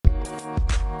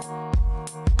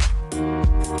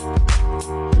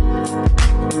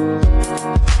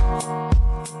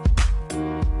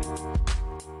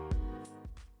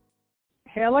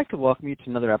Hey, I'd like to welcome you to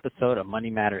another episode of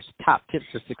Money Matters Top Tips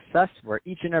for Success, where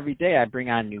each and every day I bring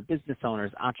on new business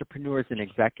owners, entrepreneurs, and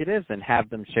executives and have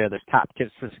them share their top tips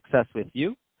for success with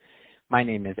you. My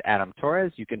name is Adam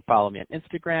Torres. You can follow me on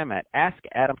Instagram at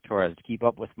AskAdamTorres to keep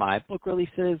up with my book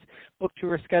releases, book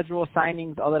tour schedule,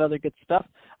 signings, all that other good stuff.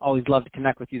 Always love to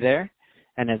connect with you there.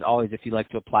 And as always, if you'd like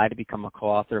to apply to become a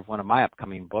co-author of one of my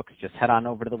upcoming books, just head on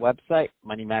over to the website,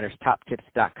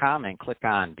 moneymatterstoptips.com, and click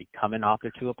on Become an Author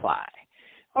to apply.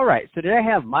 All right, so today I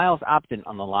have Miles Opton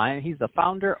on the line. He's the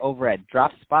founder over at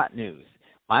DropSpot News.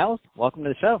 Miles, welcome to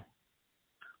the show.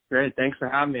 Great. Thanks for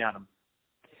having me, Adam.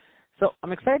 So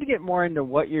I'm excited to get more into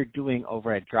what you're doing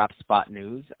over at DropSpot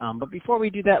News. But before we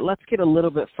do that, let's get a little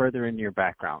bit further into your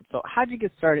background. So how did you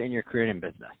get started in your career in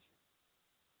business?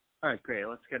 All right, great.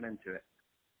 Let's get into it.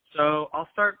 So I'll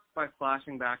start by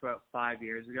flashing back about 5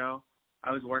 years ago.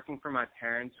 I was working for my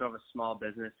parents who have a small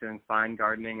business doing fine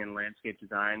gardening and landscape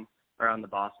design around the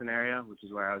Boston area, which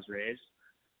is where I was raised.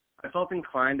 I felt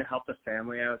inclined to help the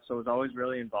family out, so I was always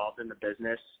really involved in the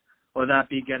business, whether that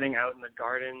be getting out in the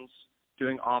gardens,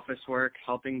 doing office work,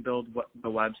 helping build the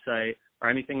website,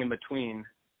 or anything in between.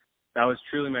 That was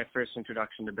truly my first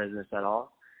introduction to business at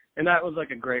all. And that was like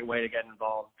a great way to get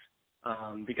involved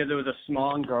because it was a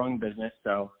small and growing business.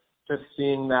 So just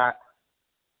seeing that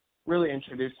really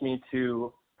introduced me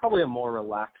to probably a more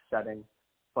relaxed setting,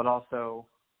 but also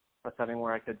a setting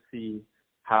where I could see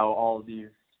how all of these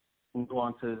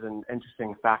nuances and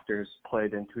interesting factors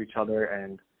played into each other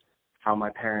and how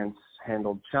my parents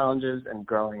handled challenges and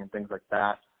growing and things like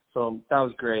that. So that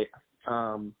was great.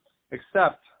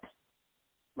 Except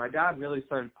my dad really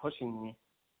started pushing me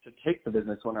to take the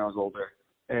business when I was older.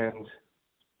 And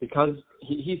because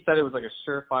he said it was like a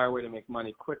surefire way to make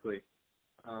money quickly.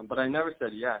 But I never said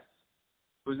yes.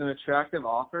 It was an attractive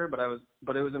offer, but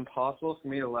it was impossible for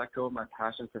me to let go of my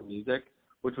passion for music,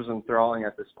 which was enthralling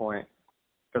at this point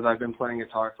because I've been playing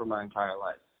guitar for my entire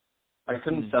life. I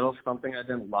couldn't settle for something I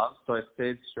didn't love, so I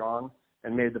stayed strong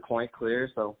and made the point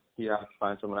clear, so he had to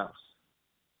find someone else.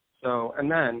 So, and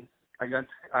then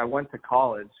I went to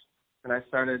college, and I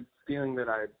started feeling that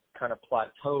I kind of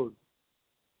plateaued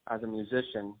as a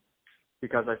musician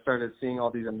because I started seeing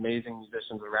all these amazing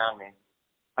musicians around me.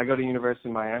 I go to University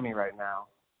of Miami right now,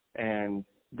 and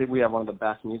we have one of the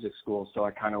best music schools, so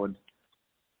I kind of would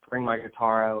bring my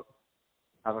guitar out,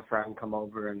 have a friend come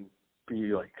over and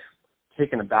be like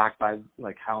taken aback by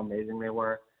like how amazing they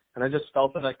were. And I just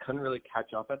felt that I couldn't really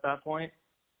catch up at that point.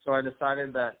 So I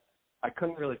decided that I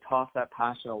couldn't really toss that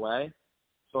passion away.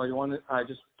 So I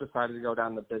just decided to go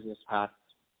down the business path,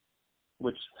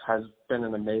 which has been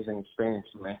an amazing experience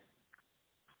for me.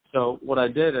 So what I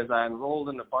did is I enrolled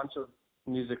in a bunch of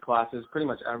music classes, pretty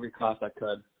much every class I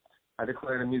could. I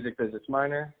declared a music business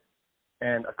minor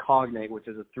and a cognate, which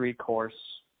is a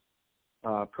 3-course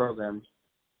program.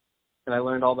 And I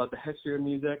learned all about the history of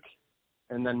music,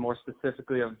 and then more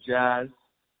specifically of jazz,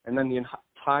 and then the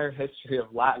entire history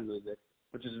of Latin music,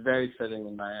 which is very fitting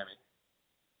in Miami.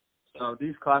 So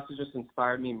these classes just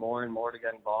inspired me more and more to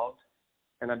get involved,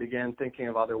 and I began thinking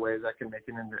of other ways I could make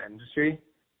it in the industry.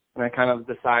 And I kind of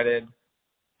decided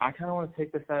I kind of want to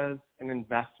take this as an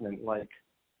investment. Like,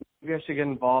 maybe I should get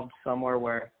involved somewhere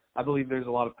where I believe there's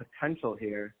a lot of potential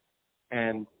here,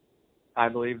 and I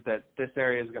believe that this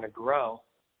area is going to grow,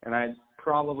 and I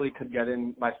probably could get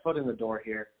my foot in the door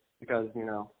here because,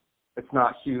 it's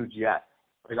not huge yet.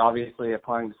 Like, obviously,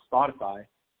 applying to Spotify,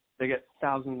 they get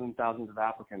thousands and thousands of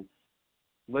applicants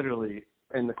literally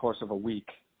in the course of a week.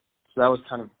 So that was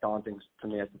kind of daunting to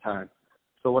me at the time.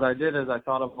 So what I did is I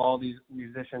thought of all these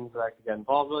musicians that I could get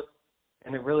involved with,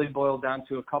 and it really boiled down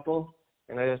to a couple,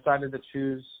 and I decided to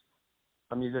choose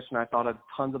a musician I thought had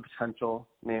tons of potential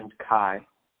named Kai.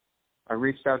 I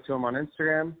reached out to him on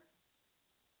Instagram.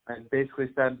 I basically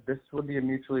said, this would be a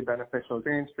mutually beneficial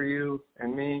experience for you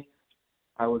and me.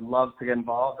 I would love to get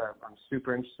involved. I'm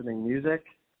super interested in music.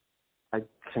 I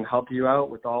can help you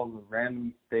out with all the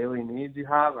random daily needs you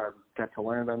have. I get to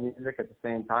learn about music at the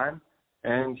same time.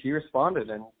 And he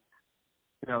responded, and,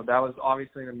 that was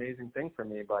obviously an amazing thing for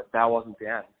me, but that wasn't the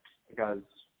end because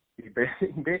he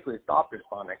basically stopped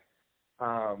responding.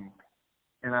 And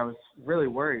I was really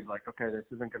worried, like, okay, this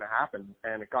isn't going to happen.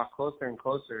 And it got closer and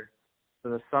closer to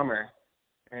the summer.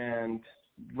 And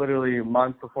literally a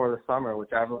month before the summer,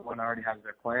 which everyone already has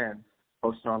their plans,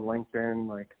 posted on LinkedIn,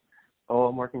 like, oh,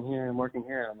 I'm working here. I'm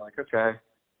like, okay,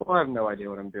 well, I have no idea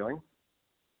what I'm doing.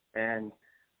 And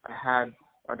I had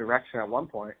a direction at one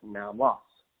point, and now I'm lost.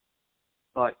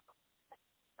 But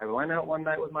I went out one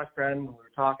night with my friend, we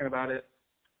were talking about it,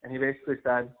 and he basically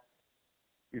said,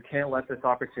 you can't let this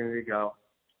opportunity go.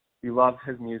 You love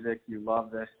his music, you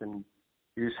love this, and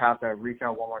You just have to reach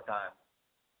out one more time.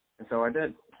 And so I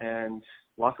did. And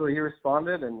luckily he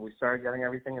responded, and we started getting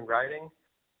everything in writing.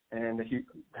 And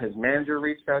his manager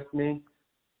reached out to me.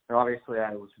 And obviously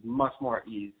I was much more at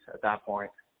ease at that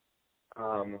point.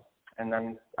 And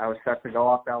then I was set to go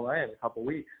off to LA in a couple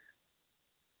weeks.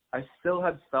 I still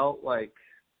had felt like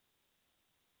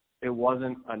it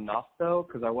wasn't enough, though,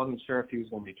 because I wasn't sure if he was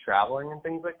going to be traveling and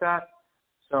things like that.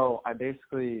 So I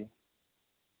basically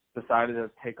decided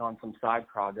to take on some side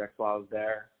projects while I was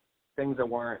there, things that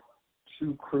weren't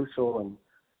too crucial and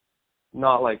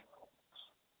not like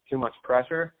too much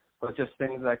pressure, but just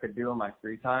things that I could do in my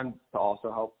free time to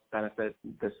also help benefit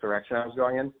this direction I was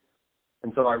going in.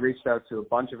 And so I reached out to a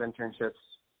bunch of internships,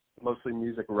 mostly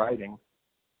music writing,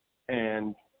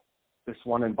 and this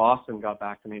one in Boston got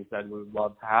back to me and said, "We would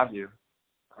love to have you,"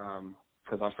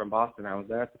 because I'm from Boston. I was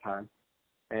there at the time.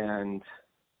 And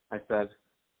I said,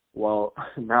 well,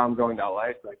 now I'm going to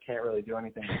LA, so I can't really do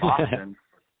anything in Boston.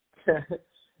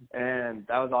 And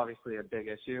that was obviously a big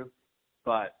issue.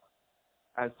 But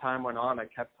as time went on, I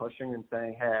kept pushing and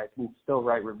saying, hey, I can still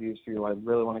write reviews for you. I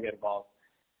really want to get involved.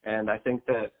 And I think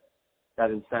that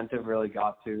incentive really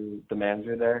got to the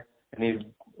manager there. And he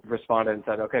responded and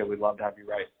said, okay, we'd love to have you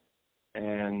write.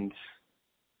 And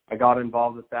I got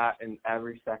involved with that in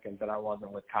every second that I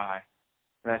wasn't with Kai.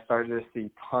 And I started to see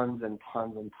tons and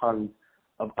tons and tons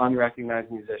of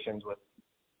unrecognized musicians with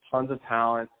tons of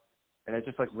talent. And it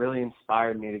just like really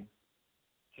inspired me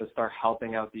to start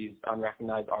helping out these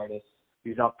unrecognized artists,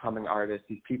 these upcoming artists,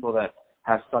 these people that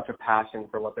have such a passion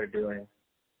for what they're doing.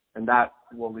 And that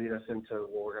will lead us into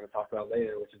what we're going to talk about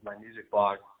later, which is my music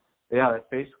blog. But yeah, that's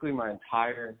basically my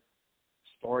entire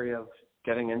story of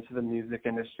getting into the music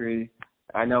industry.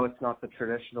 I know it's not the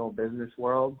traditional business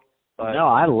world, but no,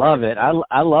 I love it. I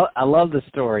love the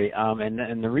story.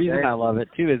 And the reason I love it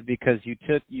too is because you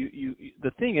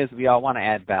the thing is, we all want to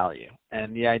add value,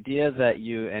 and the idea that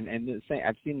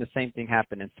I've seen the same thing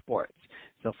happen in sports.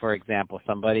 So, for example,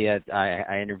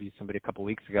 I interviewed somebody a couple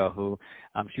weeks ago who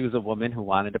she was a woman who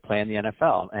wanted to play in the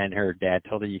NFL, and her dad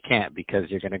told her you can't because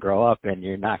you're going to grow up and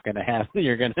you're not going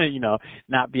to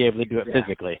not be able to do it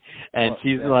physically. And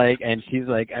she's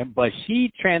like, but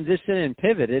she transitioned and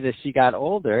pivoted as she got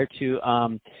older to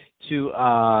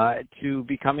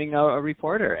becoming a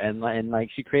reporter, and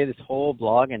like she created this whole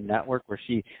blog and network where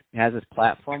she has this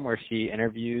platform where she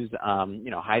interviews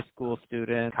high school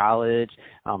students, college,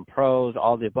 pros,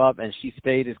 all the above, and she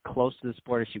stayed as close to the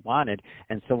sport as she wanted.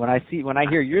 And so when I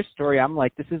hear your story, I'm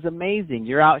like, this is amazing.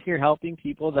 You're out here helping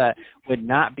people that would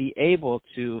not be able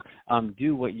to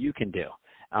do what you can do.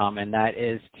 And that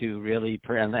is to really,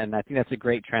 and I think that's a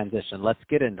great transition. Let's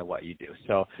get into what you do.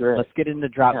 So Let's get into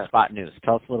DropSpot News.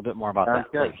 Tell us a little bit more about that,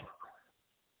 please.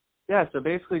 Yeah, so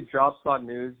basically DropSpot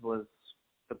News was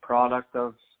the product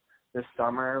of this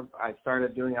summer. I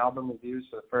started doing album reviews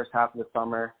for the first half of the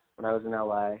summer when I was in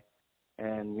LA.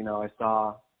 And, I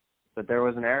saw that there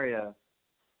was an area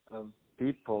of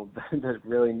people that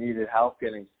really needed help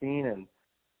getting seen.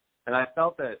 And I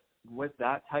felt that with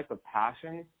that type of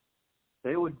passion,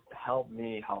 they would help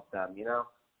me help them,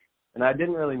 And I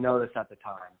didn't really know this at the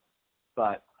time,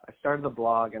 but I started the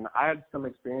blog, and I had some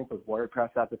experience with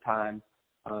WordPress at the time,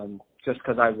 just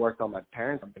because I worked on my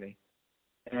parents' company.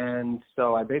 And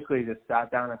so I basically just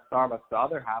sat down at Starbucks. The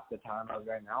other half of the time I was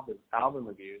writing album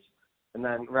reviews. And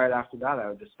then right after that, I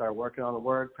would just start working on the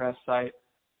WordPress site,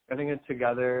 getting it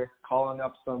together, calling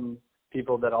up some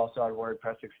people that also had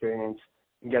WordPress experience,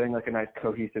 and getting like a nice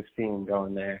cohesive theme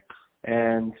going there.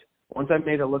 And once I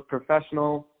made it look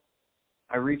professional,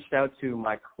 I reached out to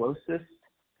my closest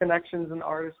connections in the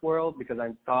artist world because I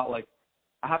thought, like,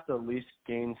 I have to at least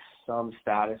gain some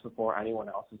status before anyone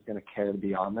else is going to care to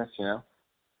be on this,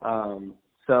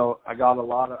 So I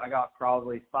got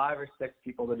probably 5 or 6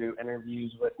 people to do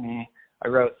interviews with me. I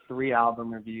wrote 3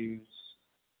 album reviews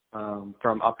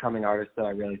from upcoming artists that I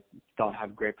really thought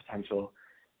had great potential.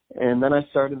 And then I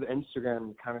started the Instagram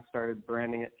and kind of started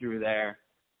branding it through there.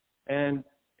 And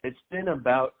it's been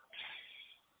about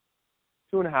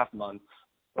 2.5 months.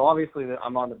 So obviously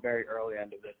I'm on the very early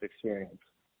end of this experience.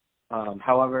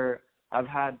 However, I've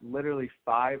had literally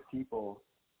 5 people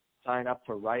sign up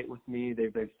to write with me.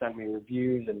 They've sent me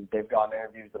reviews, and they've gotten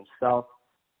interviews themselves.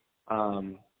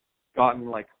 Gotten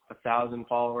like 1,000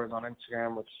 followers on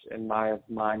Instagram, which in my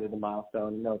mind is a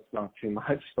milestone. No, it's not too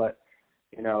much, but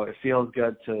it feels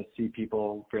good to see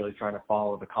people really trying to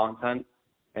follow the content,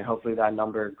 and hopefully that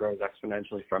number grows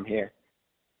exponentially from here.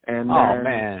 And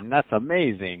man, that's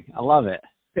amazing. I love it.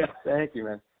 Yeah, thank you,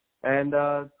 man.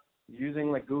 And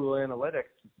using like Google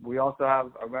Analytics, we also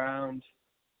have around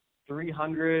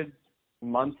 300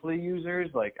 monthly users,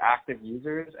 like active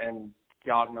users, and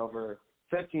gotten over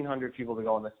 1,500 people to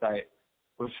go on the site,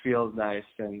 which feels nice,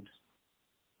 and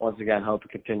once again, hope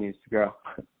it continues to grow.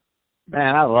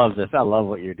 Man, I love this. I love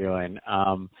what you're doing.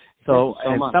 So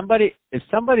if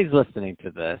somebody's listening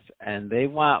to this and they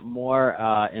want more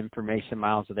information,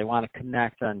 Miles, or they want to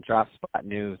connect on DropSpot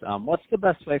News, what's the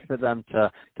best way for them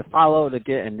to follow, to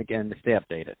get, and again, to stay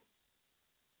updated?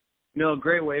 A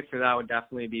great way for that would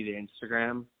definitely be the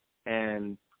Instagram,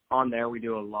 and on there we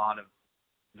do a lot of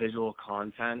visual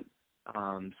content,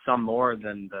 some more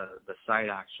than the site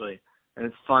actually, and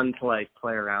it's fun to like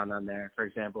play around on there. For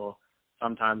example,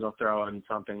 sometimes I'll throw in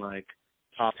something like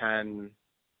top 10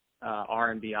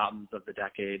 R&B albums of the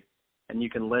decade, and you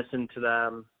can listen to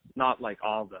them, not like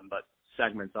all of them, but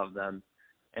segments of them,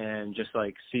 and just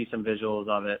like see some visuals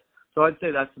of it. So I'd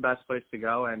say that's the best place to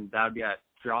go, and that would be at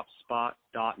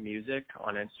dropspot.music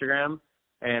on Instagram.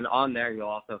 And on there, you'll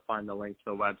also find the link to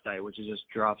the website, which is just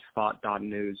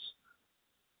dropspot.news.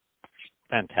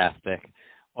 Fantastic.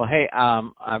 Well, hey,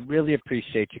 I really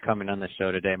appreciate you coming on the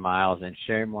show today, Miles, and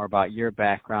sharing more about your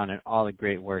background and all the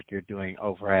great work you're doing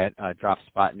over at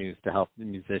DropSpot News to help the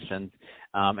musicians.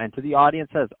 And to the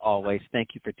audience, as always,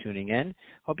 thank you for tuning in.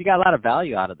 Hope you got a lot of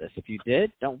value out of this. If you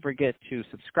did, don't forget to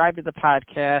subscribe to the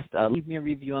podcast, leave me a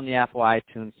review on the Apple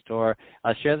iTunes Store,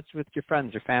 share this with your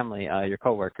friends, your family, your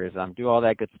coworkers. Do all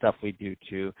that good stuff we do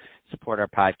to support our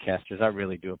podcasters. I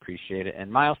really do appreciate it.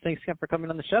 And Miles, thanks again for coming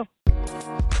on the show.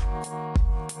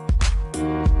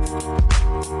 Thank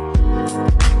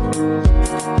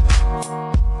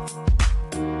you.